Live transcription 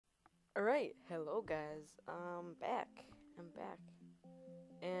Alright, hello guys. I'm back.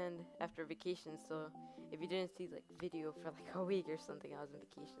 And after vacation, so if you didn't see like video for like a week or something, I was on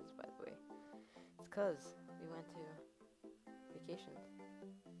vacations by the way. It's cause we went to vacation.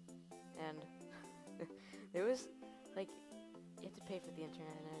 And there was like you have to pay for the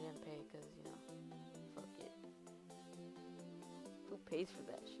internet and I didn't pay cause fuck it. Who pays for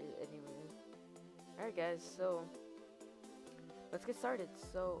that shit anyways? Alright guys, so let's get started.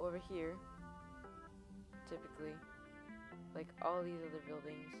 So over here, typically, like all these other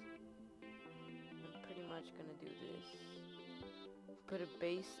buildings, I'm pretty much gonna do this. Put a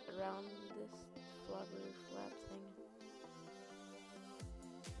base around this flopper flap thing.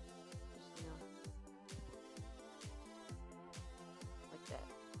 Just, like that.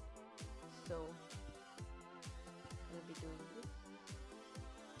 So, I'm gonna be doing this,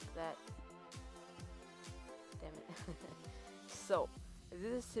 that, damn it. So,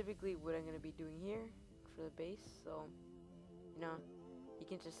 this is typically what I'm gonna be doing here for the base, so, you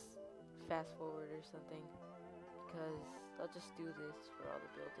can just fast forward or something, because I'll just do this for all the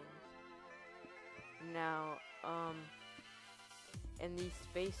buildings. Now, in these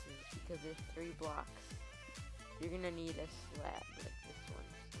spaces, because there's 3 blocks, you're gonna need a slab like this one.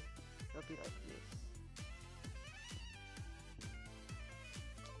 So it'll be like this.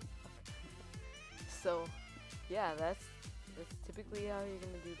 So, yeah, that's typically how you're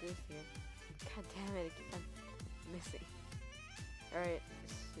gonna do this here. God damn it, I'm missing. Alright,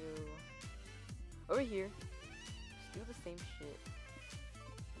 so over here, just do the same shit.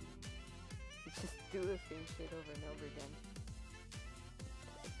 Just do the same shit over and over again.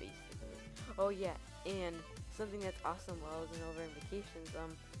 Basically. Oh yeah, and something that's awesome while I was over on vacations,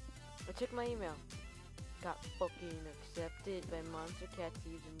 I checked my email. Got fucking accepted by Monster Cat to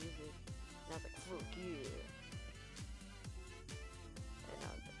use their music. And I was like, fuck yeah. And I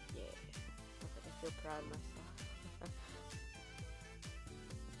was like, yeah. I was like, I feel proud of myself.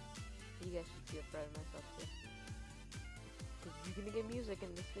 You guys should feel proud of myself too. Cause you're gonna get music in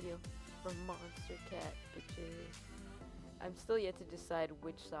this video from Monster Cat, bitches. I'm still yet to decide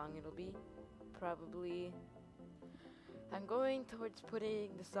which song it'll be. Probably I'm going towards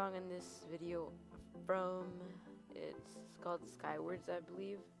putting the song in this video from, it's called Skywards, I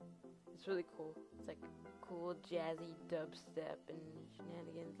believe. It's really cool. It's like cool jazzy dubstep and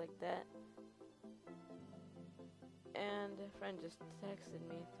shenanigans like that. And a friend just texted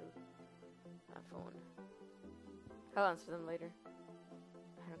me through my phone. I'll answer them later.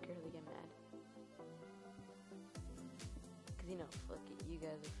 I don't care if they get mad. Cause fuck it, you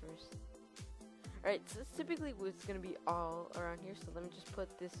guys are first. Alright, so that's typically what's gonna be all around here, so let me just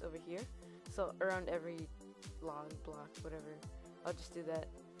put this over here. So around every log, block, whatever, I'll just do that.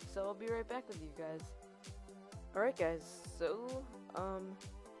 So I'll be right back with you guys. Alright guys, so,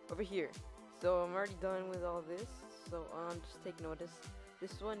 over here. So I'm already done with all this, so, just take notice.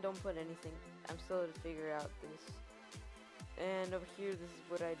 This one, don't put anything. I'm still to figure out this. And over here, this is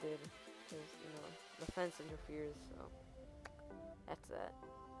what I did. Because, the fence interferes, so that's that.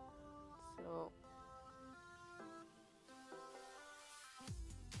 So,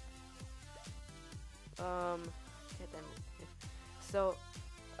 God damn it. So,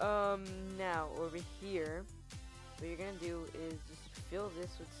 now over here, what you're gonna do is just fill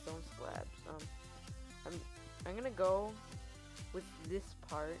this with stone slabs. I'm gonna go with this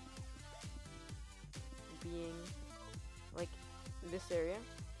part being like this area.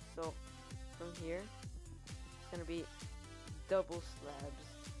 So from here, it's gonna be double slabs,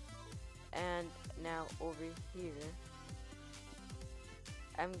 and now over here,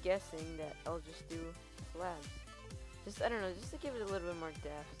 I'm guessing that I'll just do slabs. Just, I don't know, just to give it a little bit more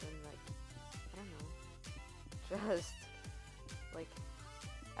depth and like, I don't know, just like,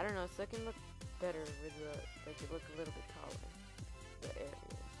 I don't know, so it can look better with the, like, it look a little bit taller, the area.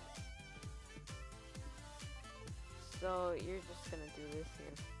 So you're just gonna do this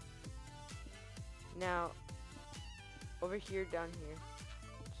here. Now, over here, down here,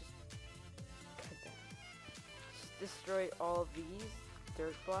 just cut that. Just destroy all these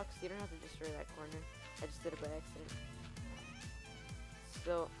dirt blocks. You don't have to destroy that corner. I just did it by accident.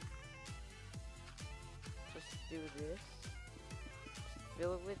 So, just do this. Just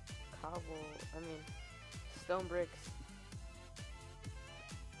fill it with stone bricks.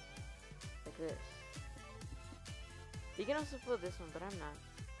 Like this. You can also fill this one, but I'm not.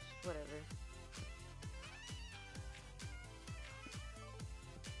 Just whatever.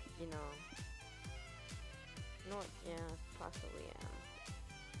 You know what? Yeah, possibly am.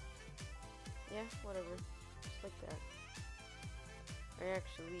 Yeah, whatever. Just like that. Or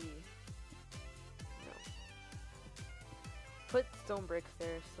actually, no. put stone bricks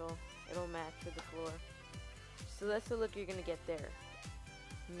there so it'll match with the floor. So that's the look you're gonna get there.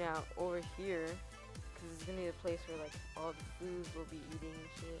 Now over here, because it's gonna be the place where like all the foods will be eating and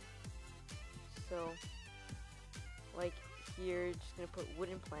shit. So like here, just gonna put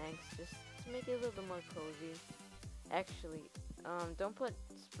wooden planks just to make it a little bit more cozy. Actually, don't put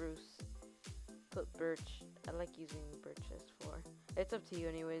spruce. Put birch. I like using birch as floor. It's up to you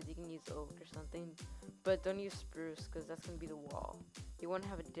anyways. You can use oak or something, but don't use spruce because that's gonna be the wall. You want to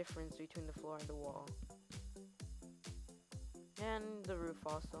have a difference between the floor and the wall, and the roof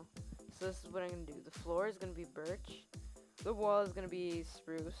also. So this is what I'm gonna do. The floor is gonna be birch, the wall is gonna be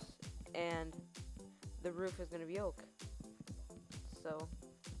spruce, and the roof is gonna be oak. So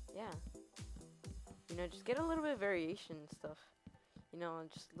yeah, you know, just get a little bit of variation and stuff. You know,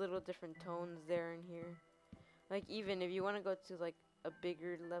 just little different tones there and here. Like even if you want to go to like a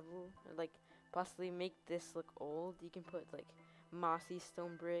bigger level, or like possibly make this look old, you can put like mossy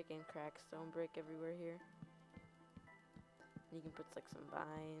stone brick and cracked stone brick everywhere here. And you can put like some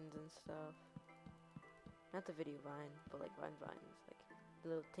vines and stuff. Not the video vine, but like vines, like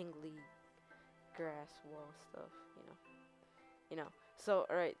little tingly grass wall stuff, you know. You know. So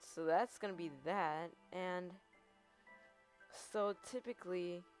alright, so that's gonna be that, and so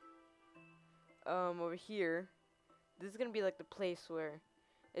typically over here, this is gonna be like the place where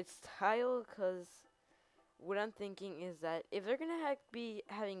it's tile, cause what I'm thinking is that if they're gonna be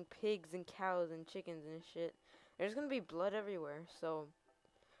having pigs and cows and chickens and shit, there's gonna be blood everywhere. So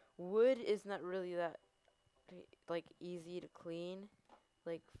wood is not really that like easy to clean,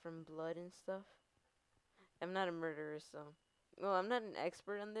 like from blood and stuff. I'm not a murderer, so well, I'm not an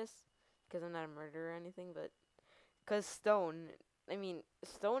expert on this because I'm not a murderer or anything, but cause stone, I mean,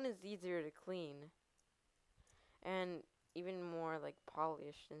 stone is easier to clean and even more like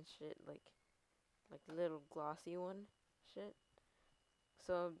polished and shit, like little glossy one shit.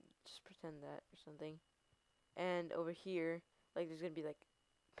 So just pretend that or something. And over here, like there's gonna be like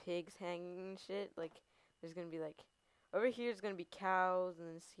pigs hanging and shit. Like there's gonna be like over here is gonna be cows, and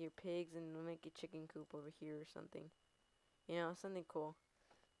then it's here pigs, and we'll make a chicken coop over here or something. You know, something cool.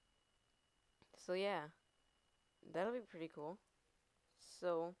 So yeah, that'll be pretty cool.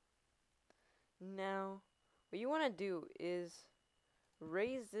 So now, what you wanna do is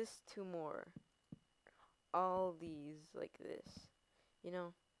raise this to more. All these like this, you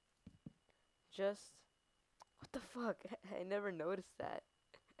know. Just what the fuck? I never noticed that.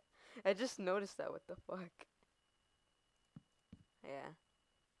 I just noticed that. What the fuck? Yeah.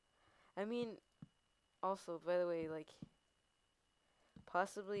 I mean, also, by the way, like,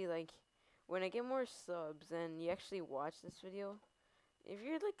 possibly, like, when I get more subs and you actually watch this video, if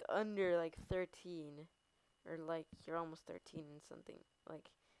you're, like, under, like, 13, or, like, you're almost 13 and something, like,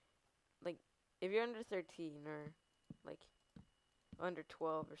 if you're under 13, or, like, under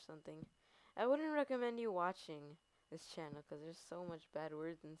 12 or something, I wouldn't recommend you watching this channel, because there's so much bad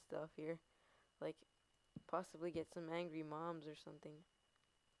words and stuff here. Like, possibly get some angry moms or something.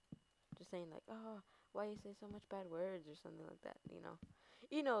 Just saying like, oh, why you say so much bad words or something like that, you know.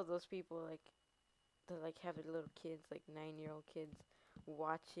 You know those people like that like have their little kids, like 9-year-old kids,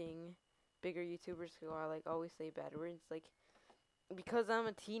 watching bigger YouTubers who are like always say bad words. Like because I'm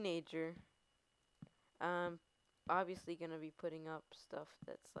a teenager, I'm obviously gonna be putting up stuff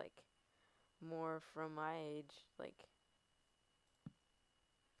that's like more from my age, like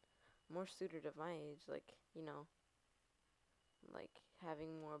more suited to my age, like, you know, like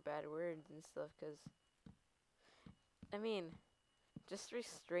having more bad words and stuff, because I mean, just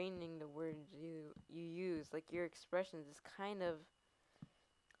restraining the words you use, like your expressions, is kind of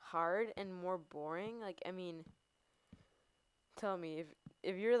hard and more boring. Like, I mean, tell me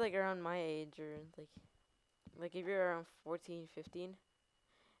if you're like around my age, or like if you're around 14, 15,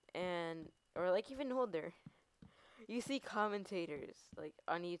 and or like even older, you see commentators like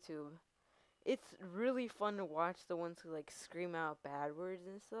on YouTube. It's really fun to watch the ones who like scream out bad words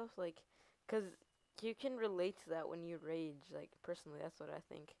and stuff, like, 'cause you can relate to that when you rage. Like personally, that's what I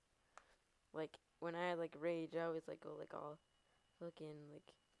think. Like when I like rage, I always like go like all looking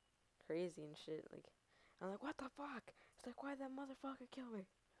like crazy and shit. Like I'm like, what the fuck? It's like, why'd that motherfucker kill me?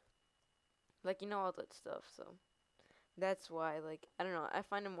 Like, you know, all that stuff. So that's why, like, I don't know. I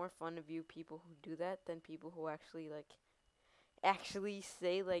find it more fun to view people who do that than people who actually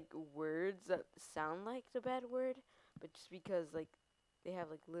say like words that sound like the bad word, but just because like they have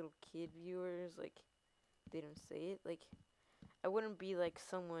like little kid viewers, like they don't say it. Like I wouldn't be like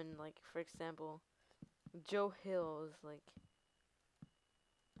someone like, for example, Joe Hills, like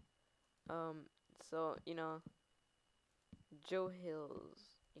so you know, Joe Hills,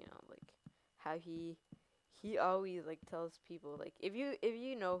 you know, like how he always like tells people like if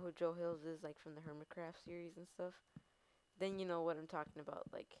you know who Joe Hills is like from the Hermitcraft series and stuff, then you know what I'm talking about.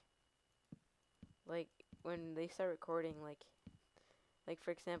 Like when they start recording like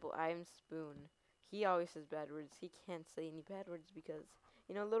for example, I'm Spoon. He always says bad words. He can't say any bad words because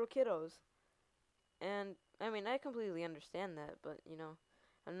little kiddos. And I mean, I completely understand that, but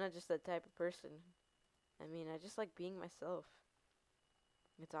I'm not just that type of person. I mean, I just like being myself.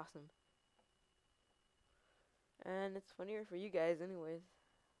 It's awesome. And it's funnier for you guys anyways.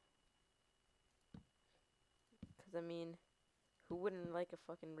 Cuz I mean, who wouldn't like a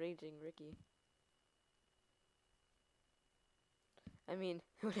fucking raging Ricky? I mean,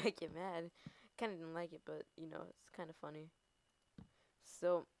 would I get mad? Kind of didn't like it, but it's kind of funny.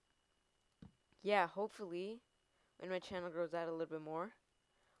 So, yeah, hopefully when my channel grows out a little bit more,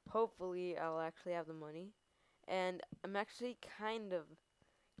 hopefully I'll actually have the money. And I'm actually kind of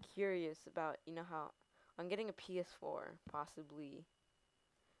curious about, how I'm getting a PS4 possibly.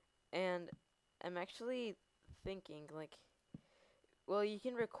 And I'm actually thinking like, well, you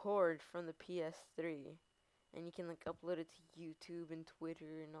can record from the PS3 and you can like upload it to YouTube and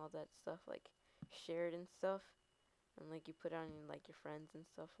Twitter and all that stuff, like share it and stuff. And like you put it on like your friends and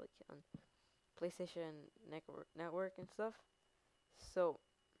stuff, like on PlayStation network and stuff. So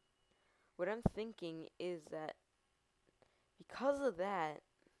what I'm thinking is that because of that,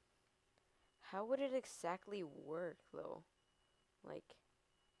 how would it exactly work though? Like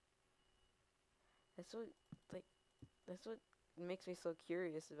that's what like that's what makes me so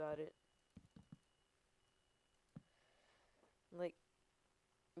curious about it. Like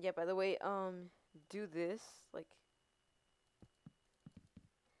yeah, by the way, do this like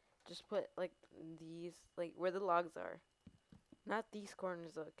just put like these like where the logs are. Not these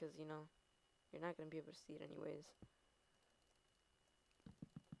corners though, cuz you're not going to be able to see it anyways.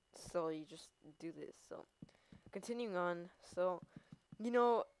 So you just do this. So continuing on. So you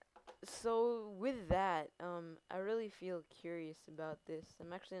know so with that, I really feel curious about this.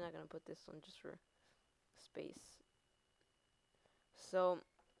 I'm actually not going to put this on just for space. So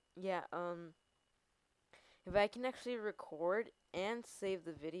yeah, if I can actually record and save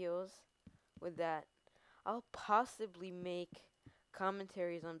the videos with that, I'll possibly make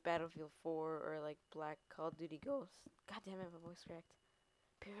commentaries on Battlefield 4 or like Black Call of Duty Ghosts. God damn it, my voice cracked.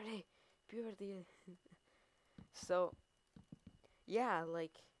 Puberty, puberty. So, yeah,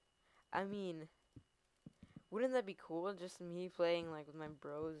 like, I mean, wouldn't that be cool? Just me playing like with my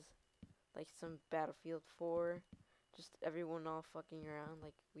bros, like some Battlefield 4, just everyone all fucking around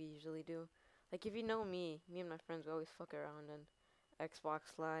like we usually do. Like if you know me and my friends we always fuck around on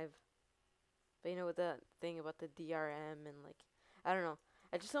Xbox Live. But with that thing about the DRM and like I don't know.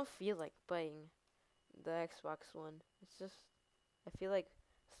 I just don't feel like buying the Xbox One. It's just I feel like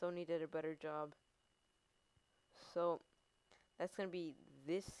Sony did a better job. So that's gonna be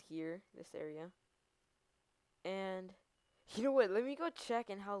this here, this area. And you know what? Let me go check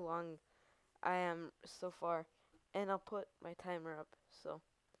and how long I am so far, and I'll put my timer up. So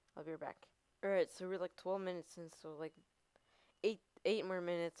I'll be right back. All right, so we're like 12 minutes in, so like eight more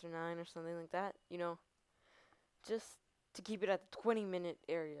minutes or 9 or something like that. Just to keep it at the 20-minute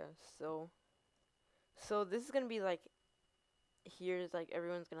area. So this is gonna be like here's like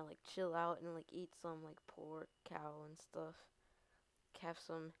everyone's gonna like chill out and like eat some like pork, cow and stuff. Have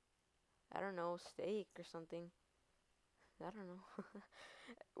some I don't know steak or something. I don't know.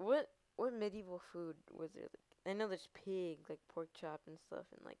 what medieval food was there? Like, I know there's pig, like pork chop and stuff,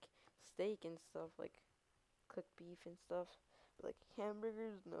 and like steak and stuff, like cooked beef and stuff. But like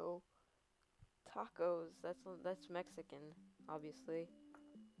hamburgers, no. Tacos, that's Mexican, obviously.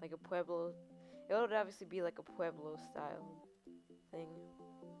 Like a Pueblo. It would obviously be like a Pueblo style thing.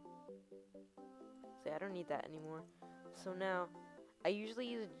 So I don't need that anymore. So now, I usually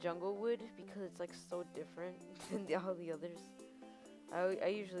use jungle wood because it's like so different than all the others. I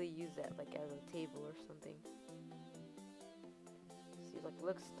usually use that like as a table or something. See, like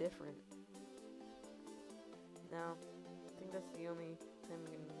looks different. Now, I think that's the only time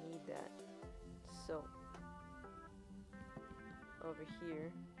I'm gonna need that. So, over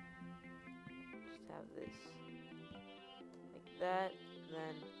here, just have this like that,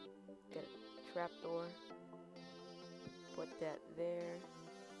 then get a trapdoor, put that there,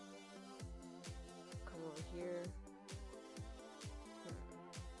 come over here,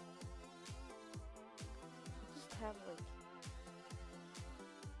 just have like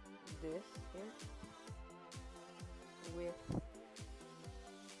this here with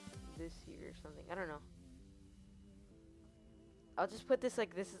this here or something, I don't know. I'll just put this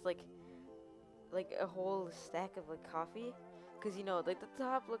like this is like a whole stack of like coffee, cause like the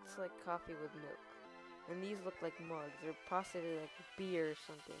top looks like coffee with milk, And these look like mugs. They're possibly like beer or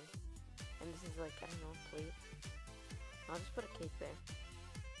something. And this is like, I don't know, plate. I'll just put a cake there.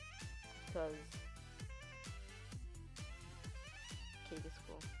 Because cake is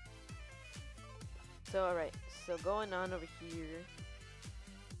cool. So alright, so going on over here.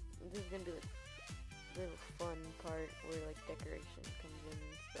 This is gonna be like a little fun part where like decoration comes in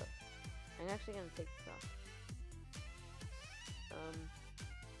and stuff. I'm actually gonna take this off.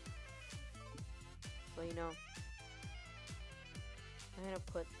 So you know, I'm gonna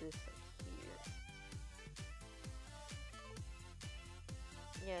put this up here.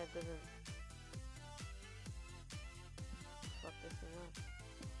 Yeah, it doesn't fuck this thing up.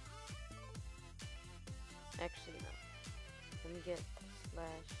 Actually, no. Let me get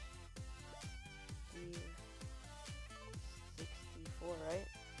slash Steve 64, right?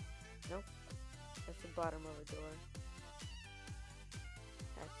 Nope. That's the bottom of a door.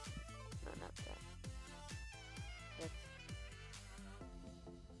 That's no, not that. That's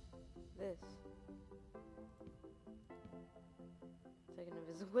this. Second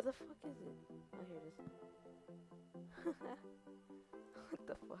invisible. What the fuck is it? Oh, here it is. What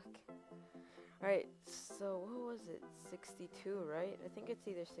the fuck? Alright, so what was it? 62, right? I think it's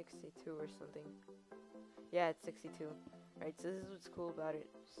either 62 or something. Yeah, it's 62. Alright, so this is what's cool about it.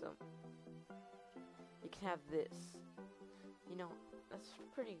 So, you can have this. You know, that's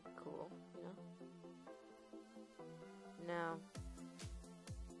pretty cool, you know? Now,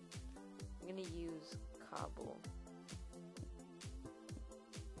 I'm gonna use cobble.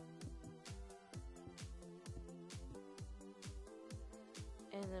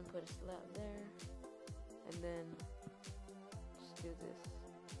 And then put a slab there. And then just do this.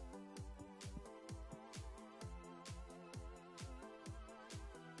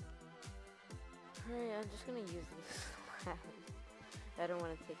 Alright, I'm just gonna use this slab. I don't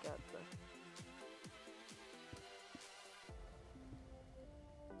want to take out the...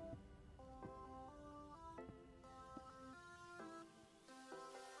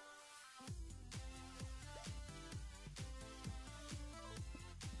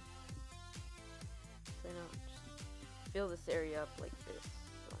 So, you know, just fill this area up like this.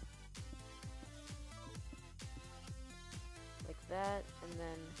 So. Like that, and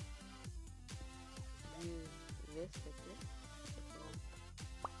then use this like this.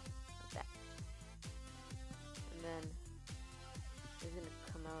 Like that. And then it's gonna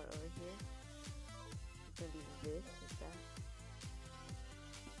come out over here. It's gonna be this like that.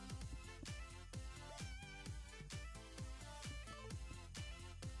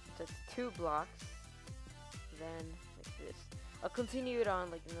 So it's 2 blocks. Then like this. I'll continue it on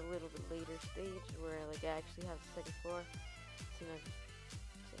like in a little bit later stage where like I actually have the second floor. So you know,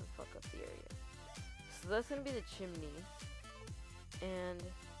 just gonna fuck up the area. So that's gonna be the chimney, and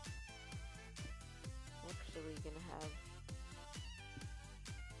I'm actually gonna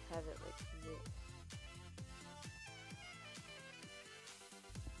have it like this.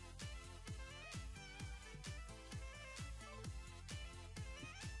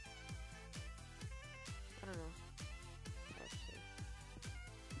 I don't know. Actually,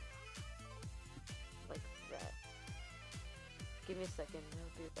 like that. Give me a second.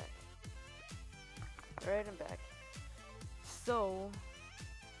 I'll be back. Alright, I'm back. So,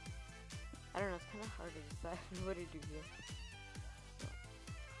 I don't know, it's kind of hard to decide what to do here. So,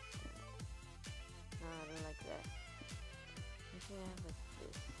 no, I don't like that. I think I have like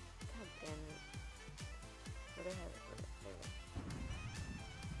this. God damn it. Where do I have it? There we go.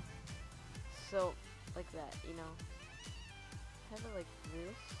 So, like that, you know. Have it like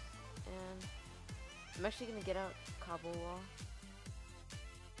this, and I'm actually gonna get out cobble wall.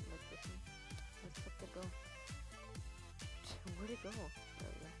 Like this one. Where'd the fuck it go? Where'd it go?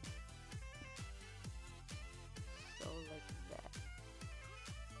 There we go. So like that.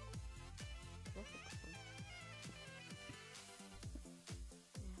 Can I fix this one?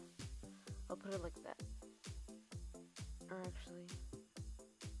 Yeah. I'll put it like that. Or actually,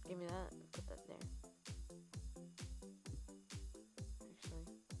 give me that and put that there. Actually.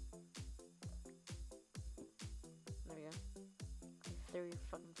 There we go. 3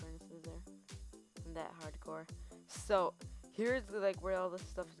 fucking furnaces there. And that hardcore. So, here's like where all this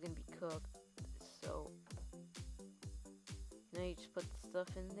stuff is gonna be cooked. So, now you just put the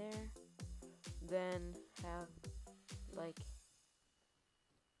stuff in there. Then have like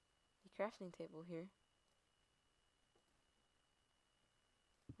the crafting table here.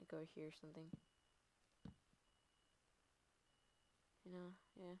 Like over here or something. You know,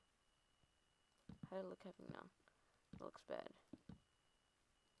 yeah. How did it look happening now? It looks bad.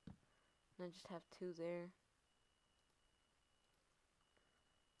 And I just have 2 there.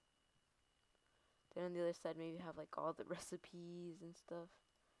 Then on the other side, maybe have like all the recipes and stuff.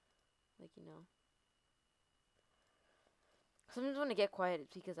 Like, you know. Sometimes when I get quiet,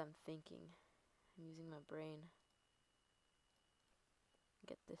 it's because I'm thinking. I'm using my brain.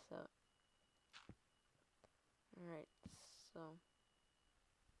 Get this out. Alright, so.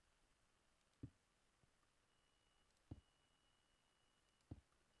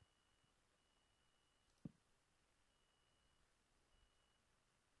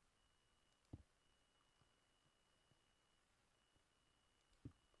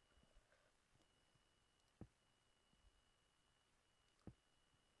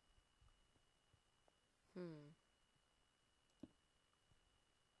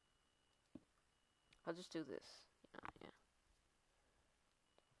 I'll just do this. Yeah.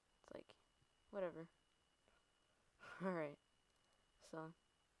 It's like, whatever. Alright. So,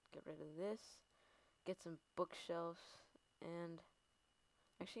 get rid of this. Get some bookshelves. And,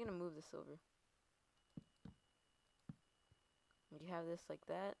 actually gonna move this over. You have this like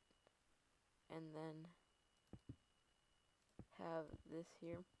that. And then, have this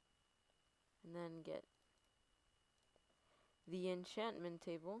here. And then get the enchantment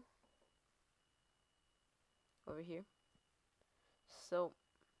table over here. So,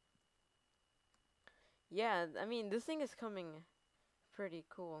 yeah, I mean, this thing is coming pretty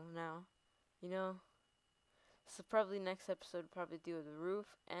cool now, you know. So probably next episode, probably do the roof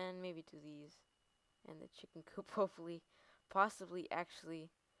and maybe do these and the chicken coop. Hopefully, possibly, actually,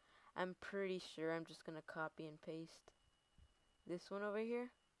 I'm pretty sure I'm just gonna copy and paste this one over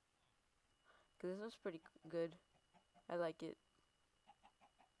here, cause this one's pretty good. I like it.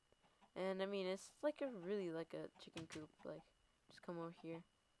 And I mean, it's like like a chicken coop. Like, just come over here,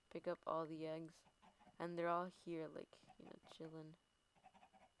 pick up all the eggs, and they're all here, like, you know, chilling.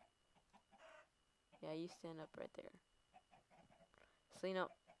 Yeah, you stand up right there. So, you know,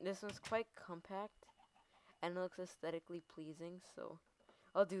 this one's quite compact, and it looks aesthetically pleasing, so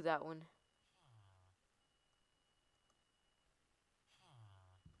I'll do that one.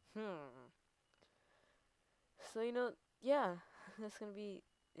 So, you know, yeah, that's gonna be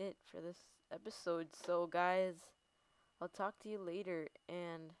it for this episode. So, guys, I'll talk to you later,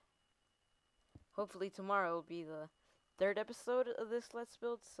 and hopefully tomorrow will be the third episode of this Let's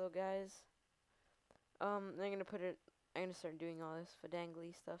Build. So, guys, I'm gonna start doing all this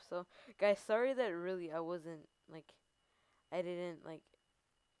fadangly stuff. So, guys, sorry that really I didn't, like,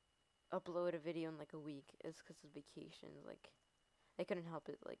 upload a video in, like, a week. It's because of vacations. Like, I couldn't help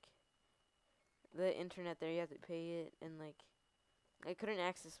it. Like, the internet there, you have to pay it, and, like, I couldn't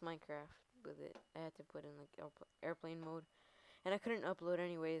access Minecraft with it. I had to put in, like, airplane mode. And I couldn't upload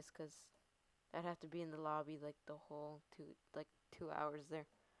anyways, because I'd have to be in the lobby, like, the whole 2 hours there.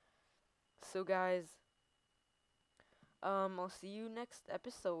 So, guys, I'll see you next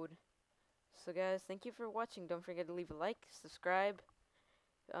episode. So, guys, thank you for watching. Don't forget to leave a like, subscribe,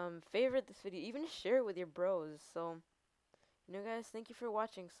 favorite this video, even share it with your bros. So, you know, guys, thank you for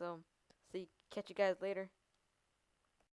watching. So, catch you guys later.